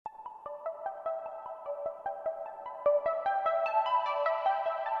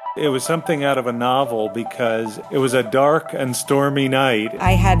It was something out of a novel because it was a dark and stormy night.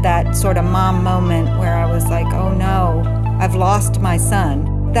 I had that sort of mom moment where I was like, oh no, I've lost my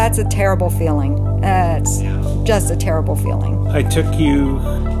son. That's a terrible feeling. It's just a terrible feeling. I took you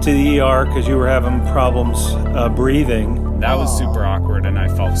to the ER because you were having problems breathing. That was super awkward, and I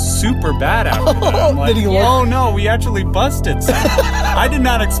felt super bad after that. I'm like, oh no, we actually busted something. I did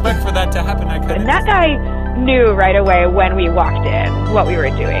not expect for that to happen. And that guy knew right away when we walked in what we were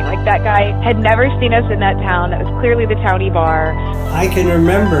doing. Like, that guy had never seen us in that town. That was clearly the townie bar. I can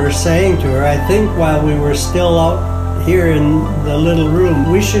remember saying to her, I think while we were still out here in the little room,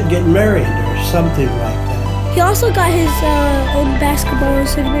 we should get married or something like that. He also got his own basketball and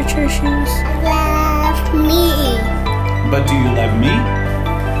signature shoes. Love me. But do you love me?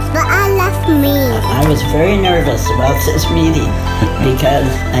 But I love me. I was very nervous about this meeting because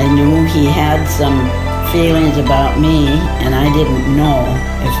I knew he had some feelings about me, and I didn't know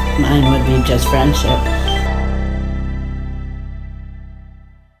if mine would be just friendship